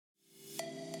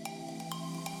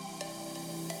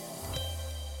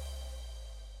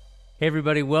Hey,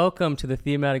 everybody. Welcome to the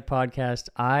Thematic Podcast.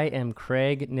 I am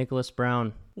Craig Nicholas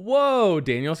Brown. Whoa,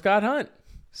 Daniel Scott Hunt.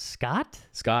 Scott?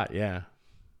 Scott, yeah.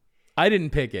 I didn't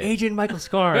pick it. Agent Michael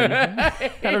Scarn.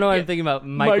 I don't know why I'm thinking about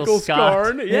Michael Scott.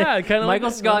 Scarn. Yeah, kind of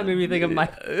Michael Scott made me think of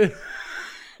Michael.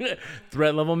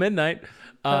 Threat Level Midnight.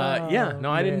 I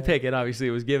man. didn't pick it. Obviously,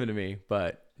 it was given to me,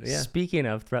 but yeah. Speaking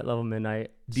of Threat Level Midnight.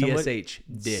 DSH,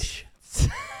 dish.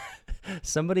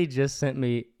 Somebody just sent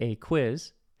me a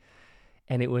quiz,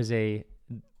 and it was a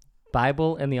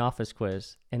Bible and the Office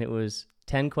quiz, and it was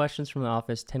 10 questions from the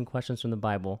Office, 10 questions from the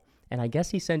Bible, and I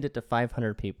guess he sent it to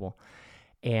 500 people,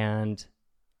 and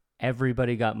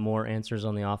everybody got more answers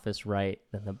on the Office right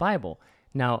than the Bible.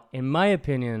 Now, in my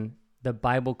opinion, the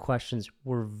Bible questions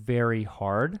were very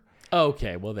hard.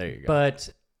 Okay, well, there you go. But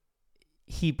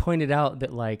he pointed out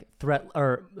that like Threat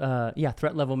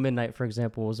Level Midnight, for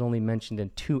example, was only mentioned in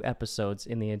 2 episodes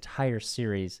in the entire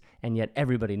series, and yet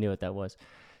everybody knew what that was.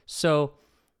 So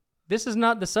this is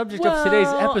not the subject of today's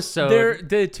episode.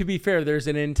 To be fair, there's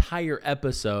an entire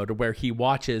episode where he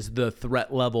watches the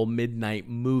Threat Level Midnight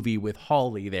movie with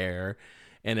Holly there,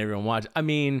 and everyone watch. I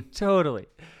mean, totally.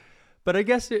 But I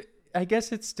guess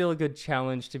it's still a good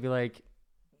challenge to be like,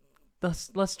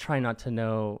 let's try not to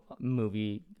know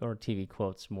movie or TV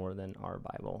quotes more than our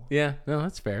Bible. Yeah, no,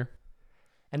 that's fair.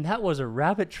 And that was a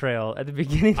rabbit trail at the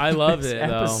beginning. I love it,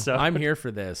 episode. though. I'm here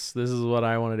for this. This is what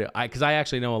I want to do. Because I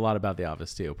actually know a lot about The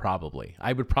Office, too, probably.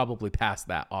 I would probably pass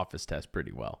that Office test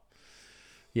pretty well.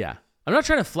 Yeah. I'm not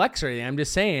trying to flex or anything. I'm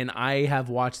just saying I have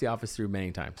watched The Office through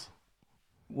many times.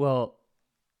 Well,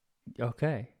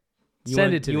 okay.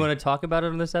 Send it to me. You want to talk about it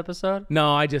on this episode?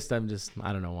 No, I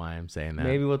don't know why I'm saying that.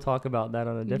 Maybe we'll talk about that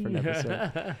on a different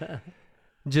episode.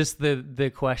 Just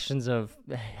the questions of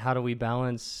how do we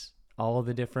balance all of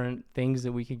the different things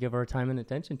that we could give our time and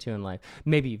attention to in life.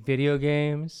 Maybe video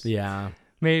games. Yeah.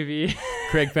 Maybe.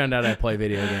 Craig found out I play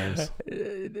video games.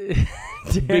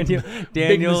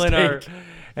 Daniel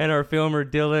and our filmer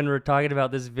Dylan were talking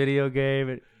about this video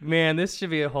game. Man, this should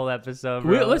be a whole episode,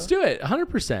 bro. Let's do it.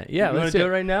 100%. Yeah, let's do it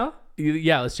right now?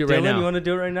 Yeah, let's do it Dylan, right now. You want to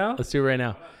do it right now? Let's do it right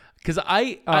now. Because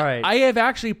I have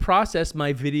actually processed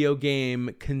my video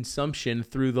game consumption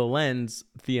through the lens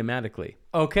thematically.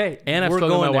 Okay. And I've spoken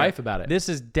to my wife about it. This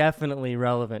is definitely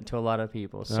relevant to a lot of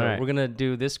people. So we're going to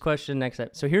do this question next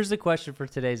episode. So here's the question for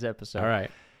today's episode. All right.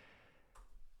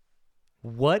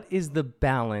 What is the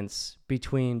balance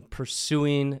between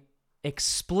pursuing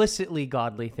explicitly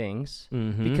godly things?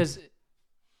 Mm-hmm. Because,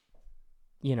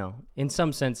 in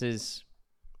some senses,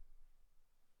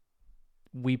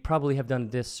 we probably have done a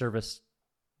disservice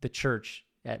the church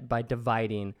by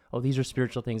dividing, these are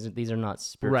spiritual things and these are not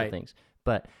spiritual things.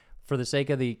 But for the sake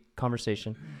of the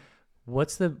conversation,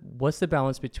 what's the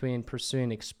balance between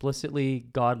pursuing explicitly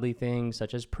godly things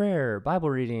such as prayer, Bible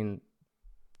reading,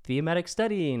 thematic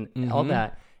studying, all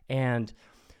that, and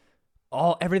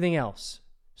everything else?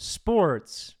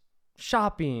 Sports,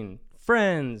 shopping,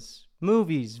 friends,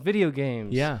 movies, video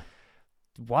games. Yeah.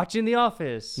 Watching The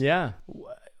Office. Yeah.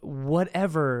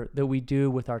 Whatever that we do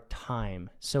with our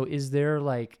time. So is there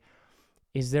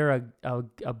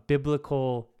a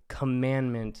biblical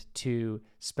commandment to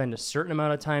spend a certain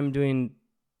amount of time doing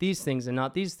these things and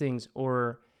not these things?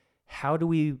 Or how do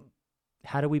we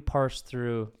parse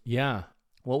through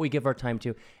what we give our time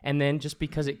to? And then just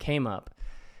because it came up,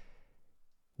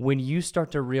 when you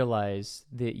start to realize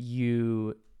that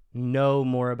you know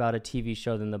more about a TV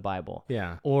show than the Bible.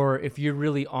 Yeah. Or if you're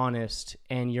really honest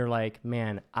and you're like,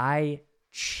 man, I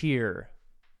cheer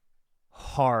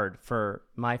hard for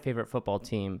my favorite football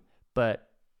team, but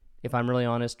if I'm really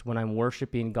honest, when I'm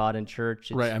worshiping God in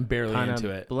church, it's I'm barely into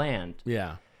it. Bland.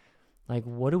 Yeah. Like,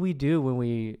 what do we do when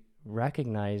we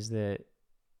recognize that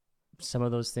some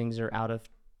of those things are out of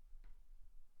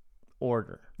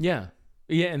order? Yeah.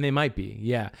 Yeah, and they might be.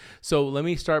 Yeah. So let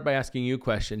me start by asking you a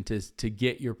question to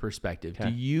get your perspective. Okay.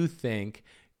 Do you think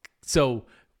so?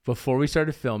 Before we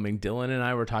started filming, Dylan and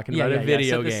I were talking about a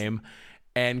video game,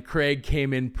 and Craig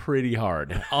came in pretty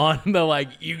hard on the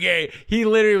he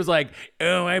literally was like,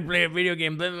 "Oh, I play a video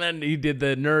game." He did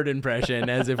the nerd impression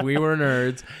as if we were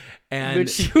nerds. And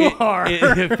which you are.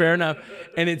 Fair enough.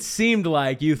 And it seemed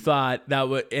like you thought that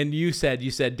would, and you said,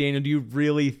 Daniel, do you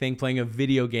really think playing a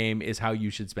video game is how you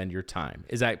should spend your time?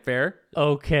 Is that fair?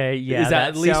 Okay, yeah. Is that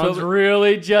at least sounds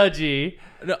really judgy.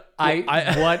 No,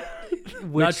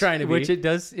 not trying to be. Which it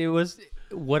does. It was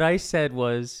what I said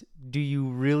was, do you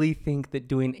really think that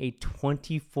doing a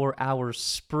 24-hour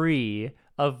spree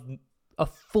of a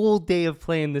full day of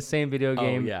playing the same video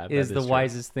game is the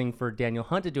wisest thing for Daniel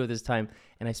Hunt to do at this time?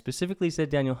 And I specifically said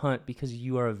Daniel Hunt because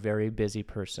you are a very busy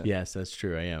person. Yes, that's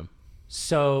true. I am.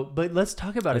 So, but let's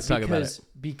talk about it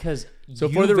because so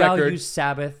you for the value record,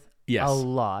 Sabbath yes. a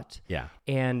lot. Yeah.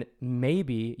 And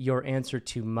maybe your answer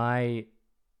to my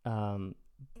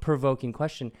provoking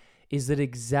question is that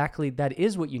exactly that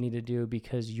is what you need to do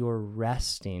because you're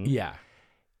resting. Yeah.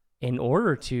 In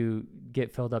order to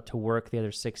get filled up to work the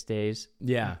other 6 days.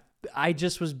 Yeah. I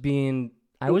just was being...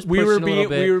 we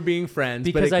were being friends,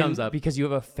 because but it comes up because you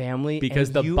have a family.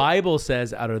 Because the Bible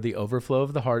says, "Out of the overflow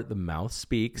of the heart, the mouth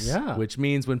speaks." Yeah. Which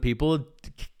means when people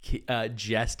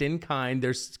jest in kind,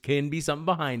 there can be something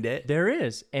behind it. There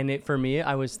is, and for me,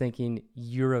 I was thinking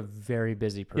you're a very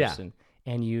busy person,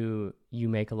 and you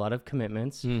make a lot of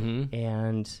commitments,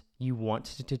 and you want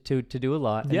to do a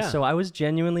lot. And so I was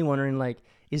genuinely wondering, like,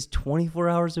 is 24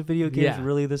 hours of video games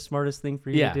really the smartest thing for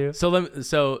you to do? So that in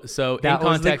context,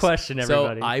 was the question,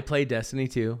 everybody. So I play Destiny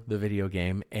 2, the video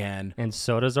game, and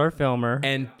so does our filmer,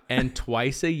 and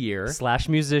twice a year /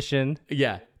 musician.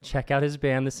 Yeah. Check out his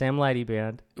band, the Sam Lighty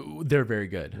Band. They're very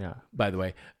good. Yeah. By the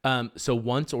way, so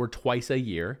once or twice a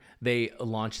year they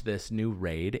launch this new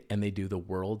raid, and they do the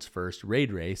world's first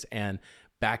raid race. And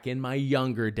back in my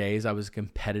younger days, I was a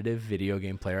competitive video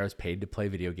game player. I was paid to play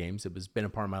video games. It was been a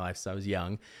part of my life since I was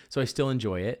young, so I still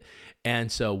enjoy it.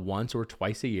 And so once or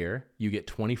twice a year, you get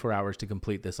 24 hours to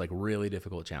complete this like really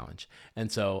difficult challenge.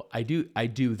 And so I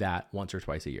do that once or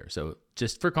twice a year. So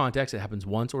just for context, it happens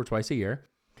once or twice a year.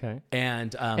 Okay.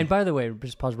 And by the way,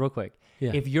 just pause real quick.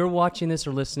 Yeah. If you're watching this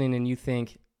or listening and you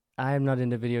think I'm not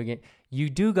into video game, you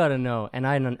do got to know, and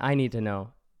I need to know,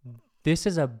 this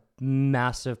is a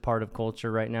massive part of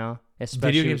culture right now.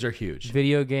 Especially video games are huge.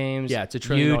 Video games. Yeah, it's a $1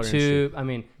 trillion industry. YouTube. I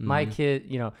mean, my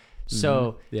kid,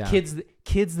 so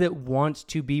kids that want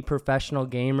to be professional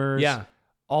gamers. Yeah.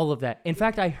 All of that. In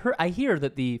fact, I hear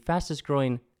that the fastest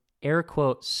growing air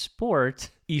quote sport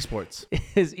esports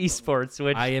is esports,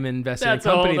 which I am invested in a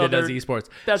company that does esports.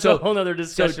 That's a whole other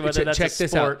discussion whether that's check a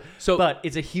this sport. out. So, but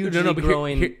it's a hugely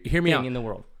growing hear me thing out. in the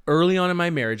world. Early on in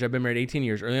my marriage, I've been married 18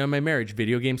 years. Early on in my marriage,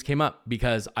 video games came up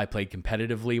because I played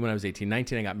competitively when I was 18,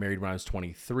 19. I got married when I was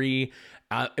 23.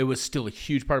 It was still a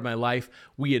huge part of my life.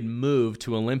 We had moved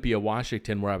to Olympia,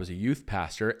 Washington, where I was a youth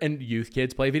pastor, and youth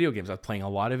kids play video games. I was playing a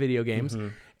lot of video games.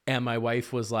 And my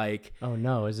wife was like, oh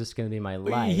no, is this going to be my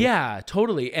life? Yeah,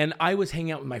 totally. And I was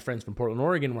hanging out with my friends from Portland,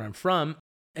 Oregon, where I'm from,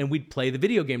 and we'd play the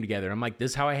video game together. I'm like,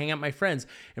 this is how I hang out with my friends.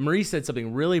 And Marie said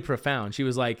something really profound. She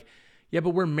was like, yeah,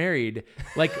 but we're married.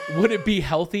 Like, would it be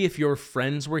healthy if your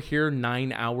friends were here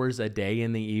 9 hours a day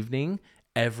in the evening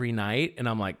every night? And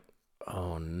I'm like,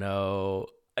 oh no,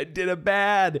 I did it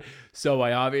bad. So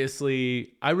I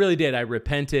really did. I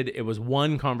repented. It was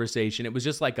one conversation. It was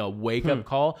just like a wake up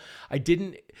call.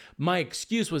 My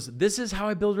excuse was, this is how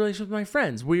I build relationships with my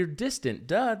friends. We're distant.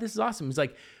 Duh, this is awesome. It's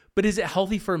like, but is it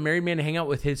healthy for a married man to hang out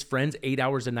with his friends 8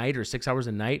 hours a night or 6 hours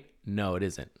a night? No, it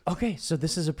isn't. Okay, so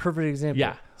this is a perfect example.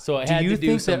 Yeah. So I had to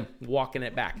do some walking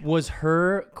it back. Was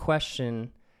her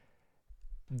question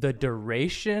the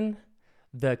duration,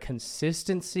 the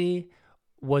consistency?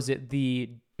 Was it the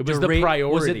priority?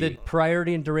 Was it the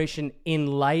priority and duration in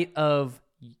light of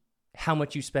how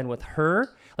much you spend with her?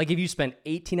 Like, if you spend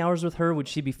 18 hours with her, would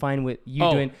she be fine with you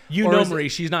doing? Marie,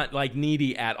 she's not like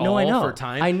needy at all for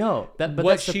time. I know that, but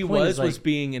what she was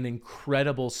being an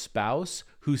incredible spouse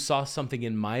who saw something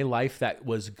in my life that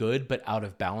was good, but out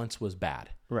of balance was bad.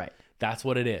 Right. That's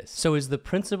what it is. So is the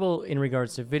principle in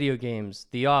regards to video games,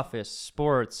 The Office,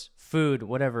 sports, food,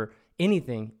 whatever,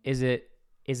 anything, is it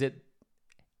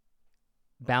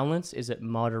balance? Is it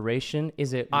moderation?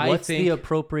 Is it what's the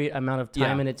appropriate amount of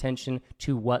time and attention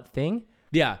to what thing?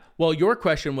 Yeah. Well, your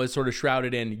question was sort of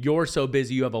shrouded in, you're so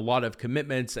busy, you have a lot of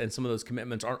commitments, and some of those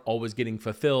commitments aren't always getting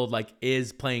fulfilled. Like,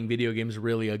 is playing video games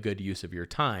really a good use of your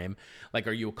time? Like,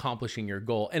 are you accomplishing your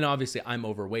goal? And obviously, I'm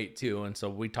overweight too. And so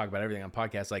we talk about everything on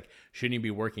podcasts. Like, shouldn't you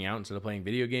be working out instead of playing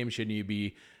video games? Shouldn't you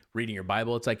be reading your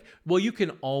Bible? It's like, well, you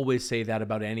can always say that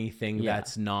about anything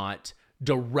that's not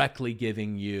directly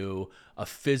giving you a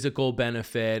physical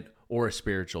benefit or a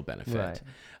spiritual benefit. Right.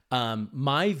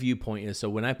 My viewpoint is, so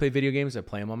when I play video games, I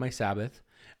play them on my Sabbath.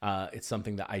 It's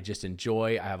something that I just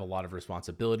enjoy. I have a lot of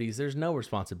responsibilities. There's no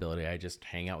responsibility. I just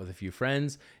hang out with a few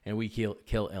friends and we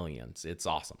kill aliens. It's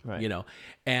awesome, right.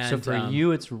 And so for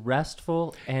you, it's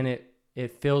restful and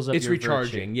It fills up. It's your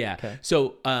recharging. virtue. Yeah. Okay.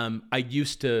 So I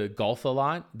used to golf a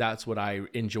lot. That's what I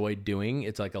enjoyed doing.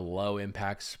 It's like a low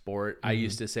impact sport. I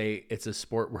used to say it's a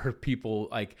sport where people,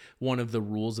 like, one of the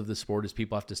rules of the sport is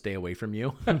people have to stay away from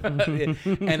you.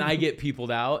 And I get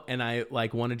peopled out, and I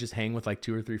like want to just hang with like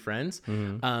 2 or 3 friends.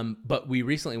 But we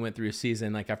recently went through a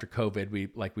season, like after COVID,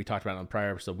 we talked about it on the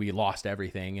prior episode, we lost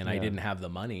everything, and I didn't have the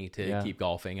money to keep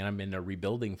golfing, and I'm in a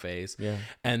rebuilding phase. Yeah.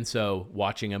 And so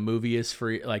watching a movie is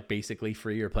free, like basically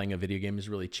free, or playing a video game is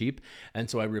really cheap. And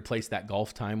so I replaced that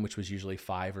golf time, which was usually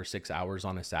 5 or 6 hours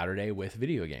on a Saturday, with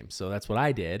video games. So that's what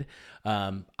I did.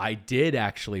 I did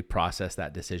actually process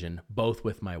that decision, both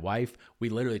with my wife. We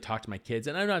literally talked to my kids,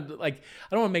 and I'm not like,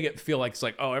 I don't want to make it feel like it's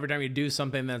like, oh, every time you do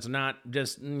something that's not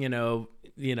just,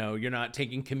 you're not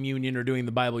taking communion or doing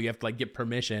the Bible, you have to like get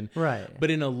permission. Right.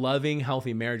 But in a loving,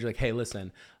 healthy marriage, like, hey,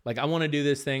 listen, like, I want to do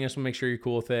this thing. I just want to make sure you're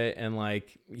cool with it. And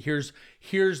like, here's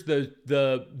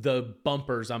the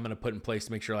bumpers I'm going to put in place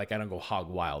to make sure like I don't go hog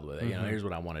wild with it. Here's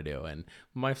what I want to do. And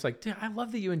my wife's like, dude, I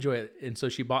love that you enjoy it. And so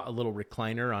she bought a little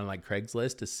recliner on like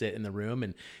Craigslist to sit in the room,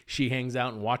 and she hangs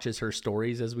out and watches her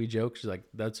stories as we joke. She's like,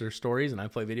 that's her stories. And I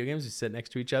play video games. We sit next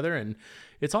to each other, and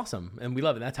it's awesome. And we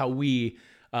love it. That's how we,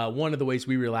 one of the ways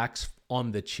we relax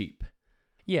on the cheap.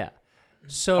 Yeah.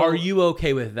 So are you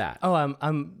okay with that? Oh,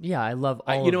 yeah, I love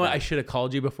all you know of what? that. I should have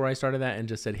called you before I started that and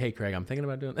just said, hey, Craig, I'm thinking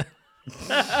about doing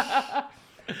that.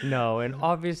 No, and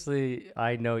obviously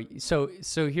I know. So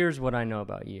here's what I know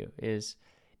about you is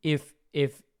if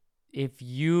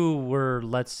you were,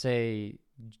 let's say,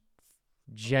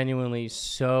 genuinely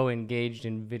so engaged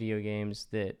in video games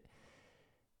that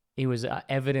it was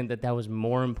evident that that was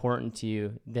more important to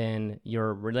you than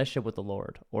your relationship with the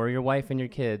Lord or your wife and your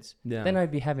kids, then I'd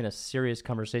be having a serious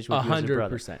conversation with you as a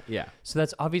brother. 100%, yeah. So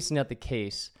that's obviously not the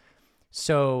case.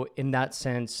 So in that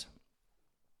sense,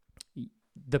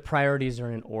 the priorities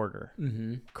are in order.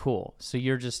 Mm-hmm. Cool. So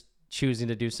you're just choosing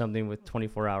to do something with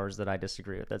 24 hours that I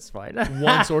disagree with. That's fine.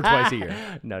 Once or twice a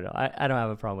year. No, I don't have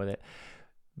a problem with it.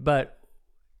 But,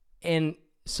 and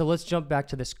so let's jump back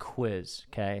to this quiz,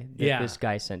 okay? That this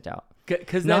guy sent out.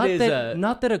 Because not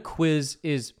that a quiz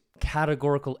is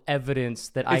categorical evidence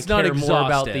that I care more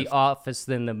about the office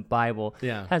than the Bible.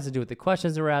 Yeah. It has to do with the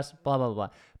questions that were asked, blah, blah, blah.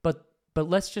 But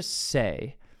let's just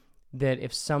say that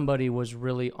if somebody was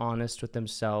really honest with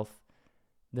themselves,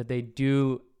 that they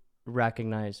do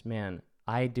recognize, man,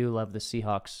 I do love the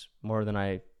Seahawks more than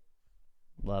I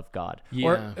love God.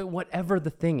 Yeah. Or whatever the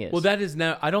thing is. Well, that is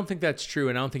now, I don't think that's true,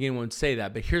 and I don't think anyone would say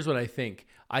that, but here's what I think.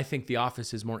 I think The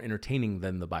Office is more entertaining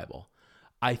than the Bible.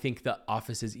 I think The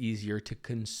Office is easier to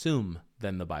consume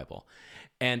than the Bible.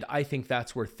 And I think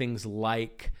that's where things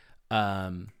like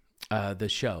the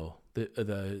show,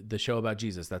 the show about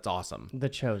Jesus, that's awesome.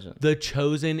 The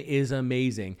Chosen is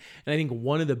amazing. And I think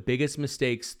one of the biggest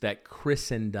mistakes that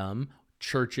Christendom,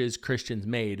 churches, Christians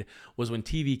made was when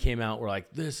TV came out, we're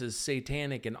like, this is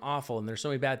satanic and awful, and there's so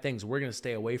many bad things, we're going to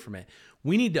stay away from it.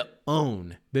 We need to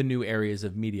own the new areas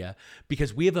of media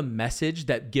because we have a message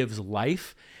that gives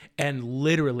life. And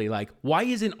literally, like, why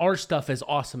isn't our stuff as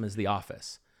awesome as The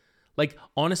Office? Like,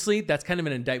 honestly, that's kind of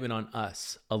an indictment on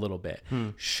us a little bit.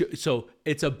 So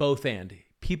it's a both and.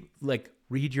 People, like,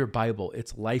 read your Bible.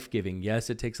 It's life-giving. Yes,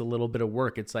 it takes a little bit of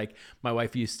work. It's like my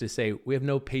wife used to say, we have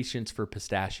no patience for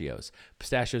pistachios.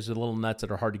 Pistachios are little nuts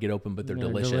that are hard to get open, but they're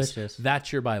delicious.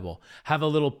 That's your Bible. Have a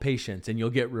little patience and you'll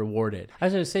get rewarded. I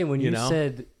was going to say, when you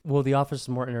said, well, The Office is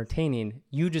more entertaining,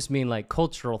 you just mean like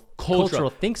cultural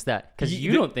thinks that, because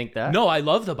you don't think that. No, I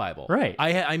love the Bible. Right.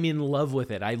 I'm in love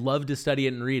with it. I love to study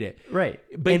it and read it. Right.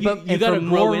 But you got to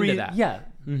grow into that. Yeah.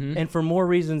 Mm-hmm. And for more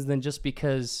reasons than just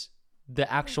because the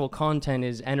actual content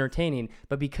is entertaining,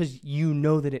 but because you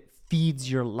know that it feeds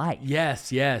your life.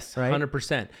 Yes, right?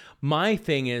 100%. My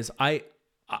thing is, I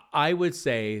would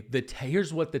say that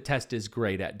here's what the test is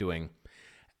great at doing.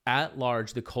 At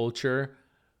large, the culture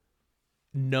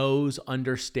knows,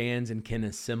 understands, and can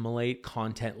assimilate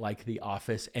content like The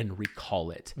Office and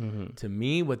recall it. Mm-hmm. To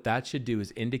me, what that should do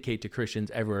is indicate to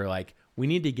Christians everywhere, like, we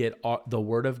need to get the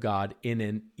Word of God in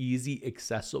an easy,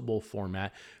 accessible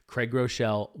format. Craig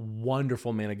Rochelle,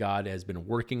 wonderful man of God, has been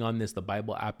working on this. The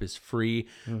Bible app is free.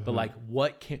 Mm-hmm. But like,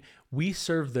 we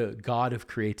serve the God of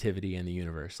creativity in the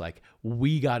universe. Like,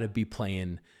 we got to be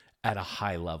playing at a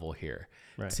high level here,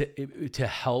 right, to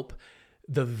help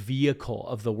the vehicle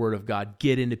of the Word of God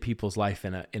get into people's life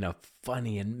in a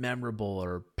funny and memorable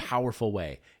or powerful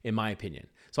way, in my opinion.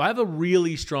 So I have a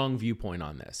really strong viewpoint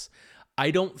on this. I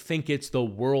don't think it's the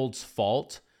world's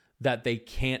fault that they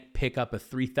can't pick up a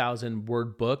 3,000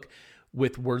 word book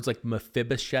with words like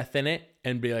Mephibosheth in it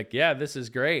and be like, yeah, this is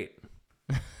great.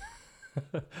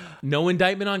 No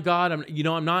indictment on God.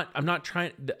 I'm not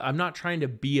trying to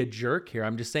be a jerk here.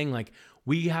 I'm just saying, like,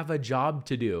 we have a job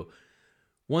to do.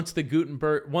 Once the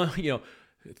Gutenberg,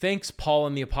 thanks Paul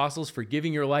and the apostles for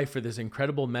giving your life for this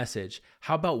incredible message.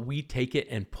 How about we take it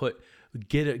and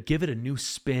give it a new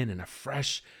spin and a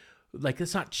fresh, like,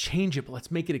 let's not change it, but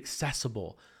let's make it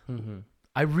accessible. Mm-hmm.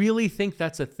 I really think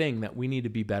that's a thing that we need to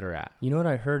be better at. You know what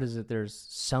I heard is that there's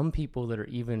some people that are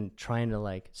even trying to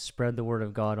like spread the word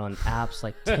of God on apps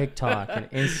like TikTok and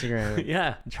Instagram.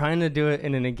 Yeah. Trying to do it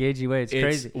in an engaging way. It's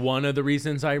crazy. One of the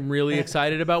reasons I'm really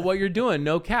excited about what you're doing.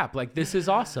 No cap. Like, this is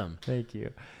awesome. Thank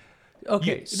you.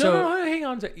 Okay. No, hang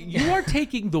on. You are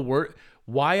taking the word.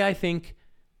 Why I think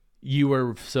you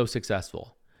were so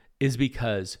successful is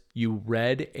because you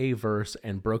read a verse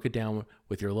and broke it down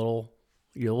with your little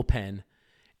pen.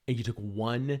 And you took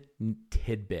one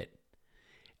tidbit,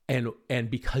 and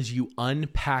because you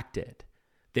unpacked it,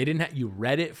 you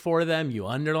read it for them, you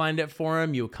underlined it for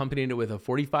them, you accompanied it with a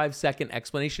 45-second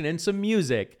explanation and some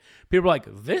music. People are like,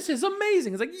 "This is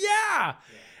amazing!" It's like, yeah,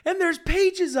 and there's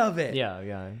pages of it.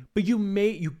 Yeah. But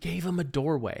you gave them a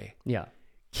doorway. Yeah.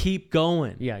 Keep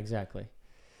going. Yeah, exactly.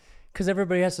 Because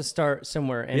everybody has to start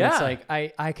somewhere, and it's like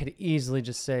I could easily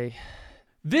just say,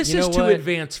 this is too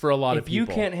advanced for a lot of people. If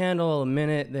you can't handle a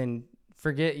minute, then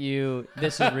forget you.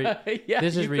 This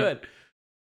is good.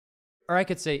 Or I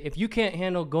could say, if you can't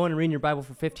handle going and reading your Bible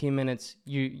for 15 minutes,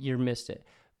 you missed it.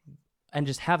 And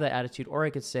just have that attitude. Or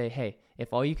I could say, hey,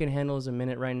 if all you can handle is a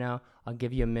minute right now, I'll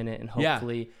give you a minute, and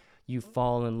hopefully you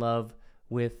fall in love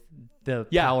with the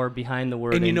power behind the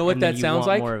word. And you know what that sounds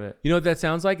like? More of it. You know what that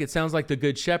sounds like? It sounds like the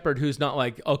good shepherd who's not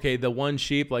like, okay, the one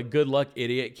sheep, like, good luck,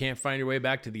 idiot, can't find your way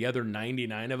back to the other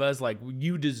 99 of us. Like,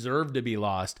 you deserve to be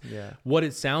lost. Yeah. What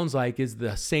it sounds like is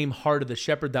the same heart of the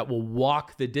shepherd that will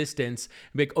walk the distance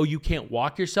and be like, oh, you can't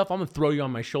walk yourself? I'm going to throw you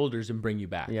on my shoulders and bring you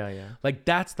back. Yeah. Like,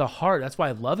 that's the heart. That's why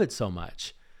I love it so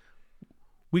much.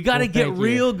 We got to get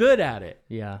real good at it.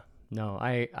 Yeah. No,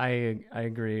 I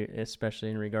agree, especially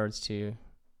in regards to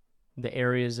the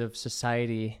areas of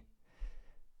society.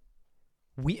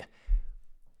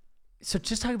 So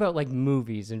just talk about like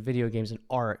movies and video games and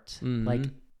art. Mm-hmm. Like,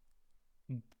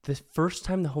 the first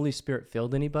time the Holy Spirit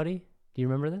filled anybody, do you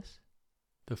remember this?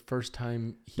 The first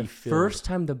time first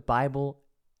time the Bible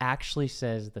actually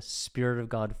says the Spirit of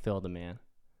God filled a man.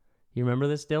 You remember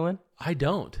this, Dylan? I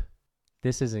don't.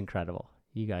 This is incredible.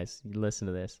 You guys, you listen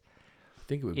to this. I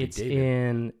think it would be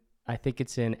David. I think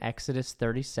it's in Exodus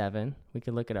 37. We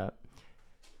can look it up.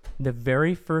 The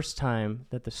very first time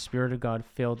that the Spirit of God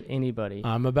filled anybody.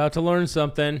 I'm about to learn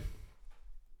something.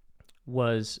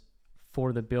 Was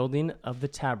for the building of the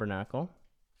tabernacle.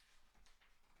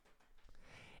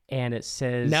 And it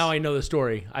says... Now I know the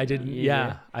story. I didn't...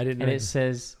 Yeah, I didn't know. And it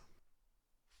says...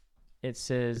 It's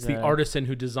the artisan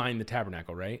who designed the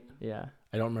tabernacle, right? Yeah.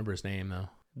 I don't remember his name, though.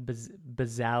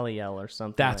 Bezalel or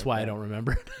something. That's like why that. I don't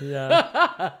remember it.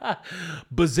 Yeah.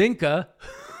 Bazinka.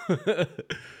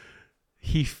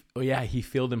 He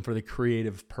filled him for the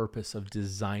creative purpose of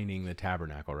designing the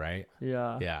tabernacle, right?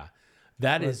 Yeah. Yeah.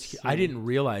 I didn't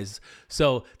realize.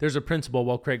 So there's a principle,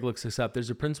 while Craig looks this up, there's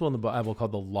a principle in the Bible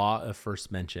called the law of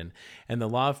first mention. And the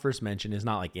law of first mention is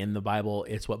not like in the Bible.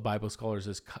 It's what Bible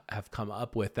scholars have come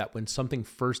up with, that when something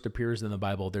first appears in the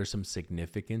Bible, there's some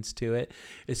significance to it,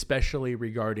 especially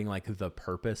regarding like the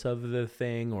purpose of the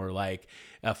thing, or like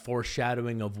a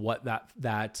foreshadowing of what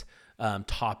that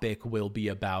topic will be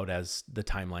about as the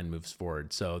timeline moves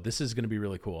forward. So this is going to be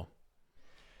really cool.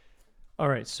 All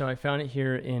right, so I found it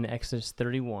here in Exodus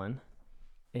 31,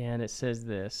 and it says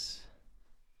this.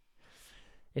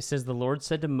 It says, the Lord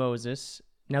said to Moses...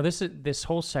 Now, this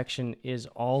whole section is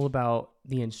all about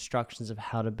the instructions of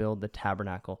how to build the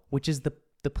tabernacle, which is the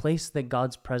place that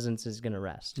God's presence is going to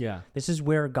rest. Yeah. This is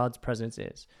where God's presence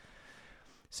is. It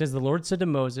says, the Lord said to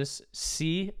Moses,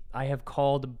 see, I have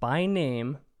called by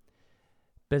name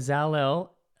Bezalel,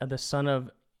 the son of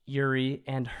Uri,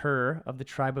 and Hur of the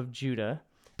tribe of Judah.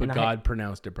 But God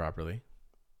pronounced it properly.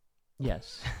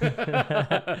 Yes.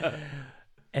 It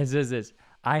says this,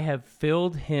 I have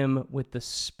filled him with the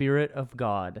Spirit of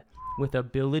God, with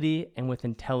ability and with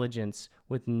intelligence,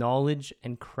 with knowledge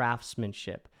and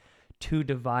craftsmanship, to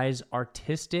devise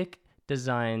artistic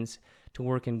designs, to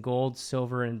work in gold,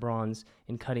 silver, and bronze,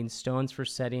 in cutting stones for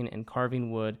setting and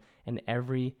carving wood, and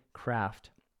every craft.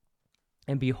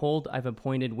 And behold, I've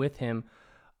appointed with him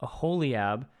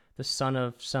Aholiab, the son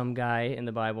of some guy in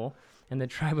the Bible, and the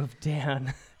tribe of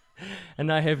Dan.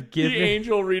 And I have given... The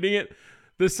angel reading it.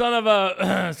 The son of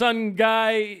a son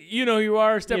guy, you know who you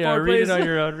are, step forward, please. Read it on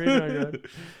your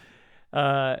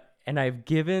own. And I've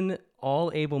given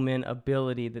all able men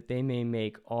ability that they may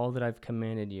make all that I've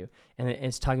commanded you. And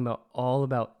it's talking about all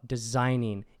about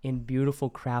designing in beautiful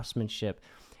craftsmanship.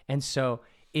 And so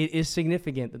it is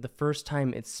significant that the first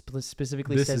time it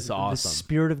specifically says the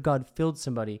Spirit of God filled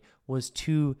somebody was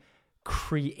to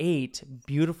create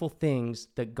beautiful things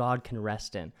that God can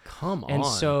rest in. Come on. And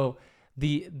so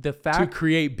the fact to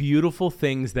create beautiful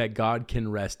things that God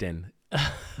can rest in.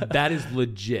 That is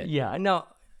legit. Yeah. Now,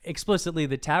 explicitly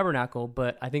the tabernacle,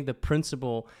 but I think the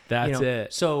principle. That's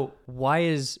it. So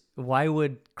why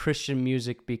would Christian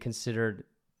music be considered,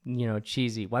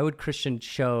 cheesy? Why would Christian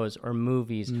shows or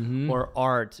movies or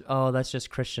art? Oh, that's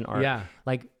just Christian art. Yeah.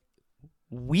 Like,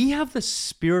 we have the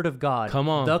Spirit of God. Come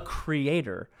on. The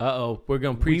Creator. We're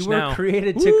going to preach now. We were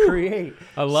created to create.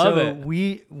 I love it.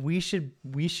 We should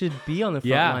be on the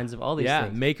front lines of all these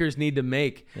things. Makers need to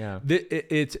make. Yeah.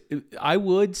 I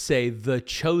would say The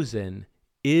Chosen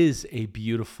is a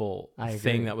beautiful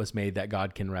thing that was made that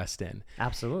God can rest in.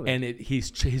 Absolutely. And his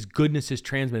goodness is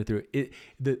transmitted through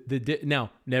it.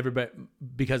 Now, never, but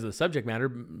because of the subject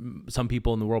matter, some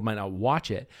people in the world might not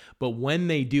watch it, but when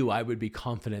they do, I would be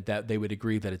confident that they would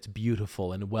agree that it's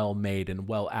beautiful and well made and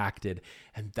well acted.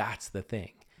 And that's the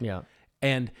thing. Yeah.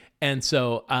 And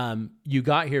so you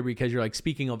got here because you're like,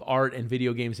 speaking of art and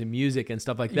video games and music and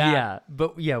stuff like that. Yeah.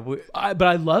 But but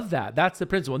I love that. That's the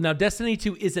principle. Now, Destiny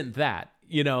 2 isn't that.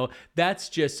 That's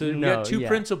just, so we got two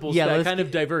principles that kind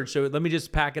of diverge. So let me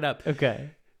just pack it up. Okay.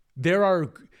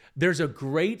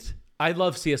 I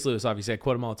love C.S. Lewis, obviously. I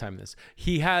quote him all the time in this.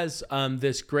 He has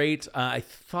this great, I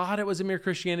thought it was in Mere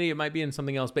Christianity. It might be in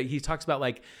something else, but he talks about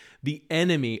like the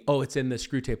enemy. Oh, it's in the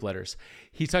Screw Tape Letters.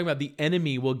 He's talking about the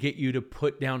enemy will get you to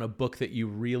put down a book that you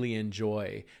really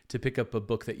enjoy to pick up a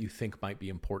book that you think might be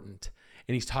important.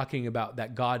 And he's talking about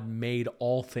that God made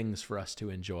all things for us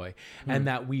to enjoy and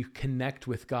that we connect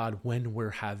with God when we're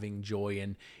having joy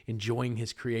and enjoying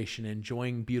his creation,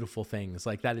 enjoying beautiful things.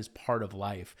 Like, that is part of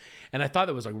life. And I thought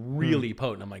that was like really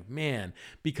potent. I'm like, man,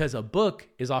 because a book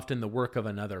is often the work of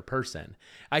another person.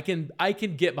 I can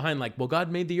get behind like, well,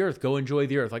 God made the earth, go enjoy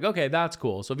the earth. Like, okay, that's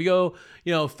cool. So if you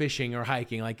go, fishing or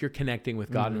hiking, like, you're connecting with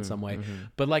God in some way.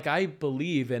 But like, I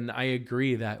believe and I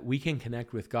agree that we can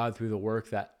connect with God through the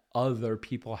work that other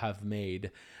people have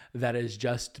made that is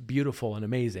just beautiful and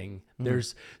amazing.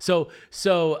 There's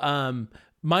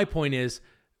my point is,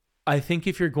 I think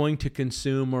if you're going to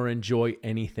consume or enjoy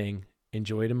anything,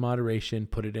 enjoy it in moderation,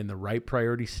 put it in the right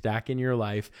priority stack in your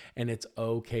life, and it's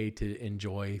okay to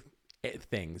enjoy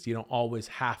things. You don't always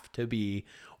have to be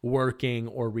working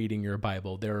or reading your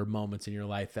Bible. There are moments in your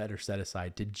life that are set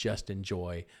aside to just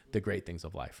enjoy the great things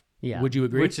of life. Yeah. Would you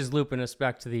agree? Which is looping us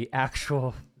back to the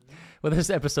actual. Well,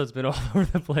 this episode's been all over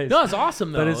the place. No, it's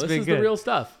awesome though. But it's this been is good. The real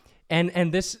stuff.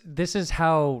 And this is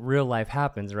how real life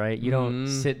happens, right? You don't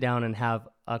sit down and have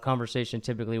a conversation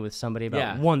typically with somebody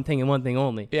about one thing and one thing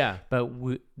only. Yeah. But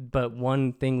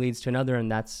one thing leads to another,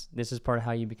 and this is part of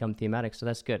how you become thematic. So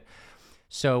that's good.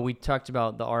 So we talked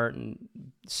about the art,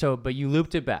 but you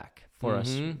looped it back for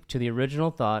us to the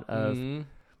original thought of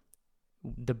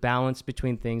the balance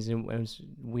between things, and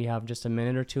we have just a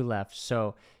minute or two left.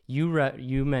 So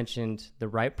you mentioned the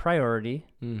right priority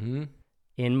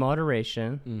in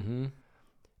moderation,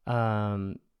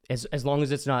 as long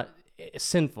as it's not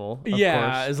sinful. Of course.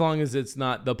 As long as it's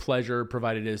not the pleasure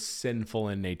provided is sinful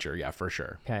in nature. Yeah, for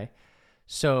sure. Okay.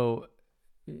 So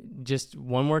just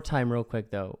one more time real quick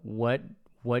though. What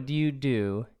do you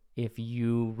do if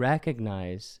you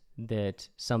recognize that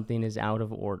something is out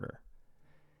of order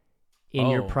in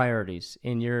your priorities,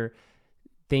 in your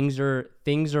things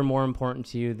are more important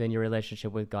to you than your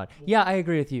relationship with God? Yeah, I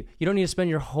agree with you. You don't need to spend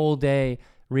your whole day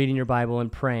reading your Bible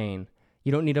and praying.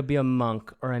 You don't need to be a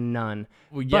monk or a nun.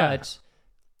 Well, yeah. But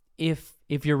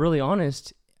if you're really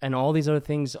honest and all these other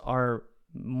things are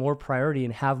more priority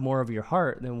and have more of your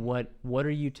heart, then what are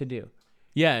you to do?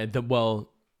 Yeah,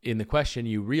 in the question,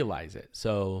 you realize it.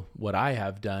 So what I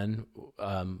have done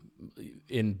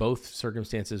in both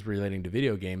circumstances relating to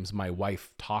video games, my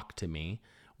wife talked to me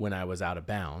when I was out of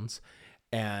bounds,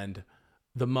 and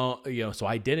so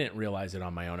I didn't realize it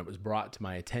on my own. It was brought to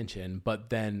my attention,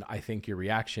 but then I think your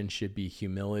reaction should be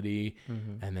humility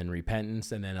and then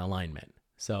repentance and then alignment.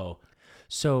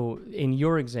 So in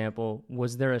your example,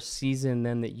 was there a season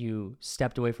then that you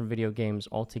stepped away from video games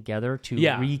altogether to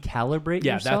recalibrate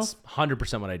yourself? Yeah,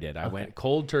 that's 100% what I did. I went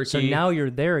cold turkey. So now you're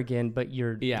there again, but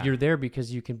you're there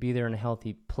because you can be there in a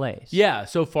healthy place. Yeah,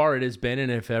 so far it has been, and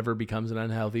if ever becomes an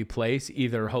unhealthy place,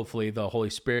 either hopefully the Holy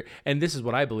Spirit, and this is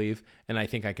what I believe, and I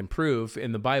think I can prove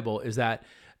in the Bible, is that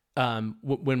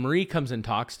when Marie comes and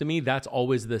talks to me, that's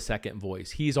always the second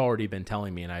voice. He's already been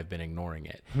telling me and I've been ignoring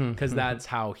it because that's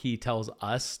how he tells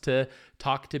us to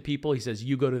talk to people. He says,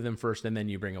 you go to them first and then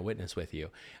you bring a witness with you.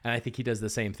 And I think he does the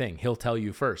same thing. He'll tell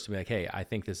you first, be like, hey, I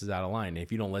think this is out of line. And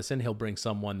if you don't listen, he'll bring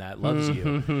someone that loves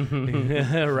you.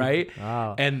 Right.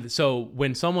 Wow. And so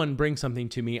when someone brings something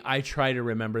to me, I try to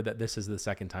remember that this is the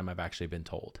second time I've actually been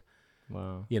told.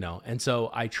 Wow. You know, and so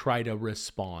I try to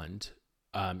respond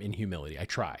in humility. I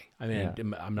try. I mean,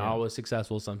 I'm not always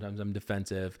successful. Sometimes I'm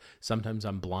defensive. Sometimes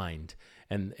I'm blind.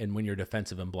 And when you're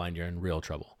defensive and blind, you're in real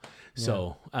trouble.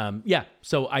 So,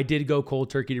 So I did go cold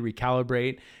turkey to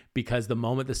recalibrate because the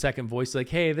moment the second voice is like,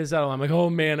 hey, this is out, I'm like, oh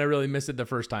man, I really missed it the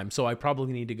first time. So I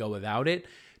probably need to go without it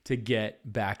to get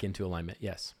back into alignment.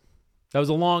 Yes. That was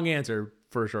a long answer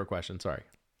for a short question. Sorry.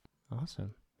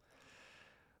 Awesome.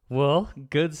 Well,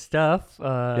 good stuff.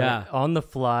 On the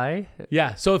fly.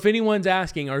 Yeah. So if anyone's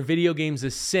asking, are video games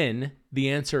a sin? The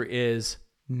answer is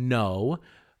no.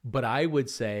 But I would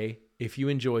say if you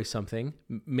enjoy something,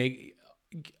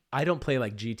 I don't play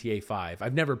like GTA 5.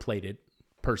 I've never played it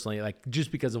personally, like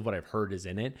just because of what I've heard is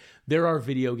in it. There are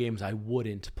video games I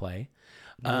wouldn't play.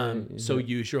 So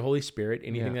use your Holy Spirit.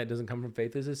 Anything that doesn't come from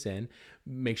faith is a sin.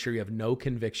 Make sure you have no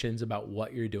convictions about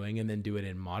what you're doing and then do it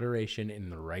in moderation, in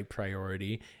the right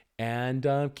priority, and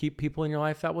keep people in your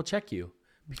life that will check you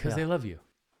because they love you.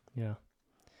 Yeah.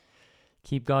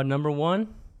 Keep God number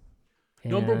one.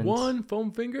 Number one,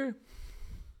 foam finger.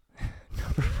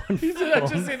 Number one. He said, I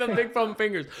just see the big foam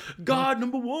fingers. God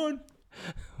number one.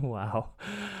 Wow.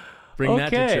 Bring that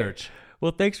to church.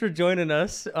 Well, thanks for joining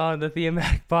us on the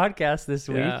Thematic Podcast this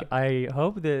week. I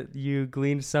hope that you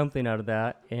gleaned something out of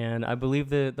that. And I believe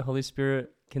that the Holy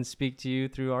Spirit can speak to you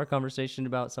through our conversation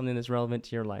about something that's relevant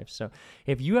to your life. So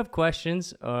if you have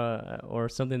questions or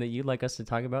something that you'd like us to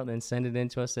talk about, then send it in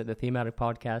to us at the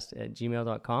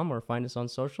thematicpodcast@gmail.com or find us on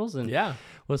socials. And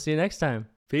we'll see you next time.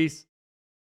 Peace.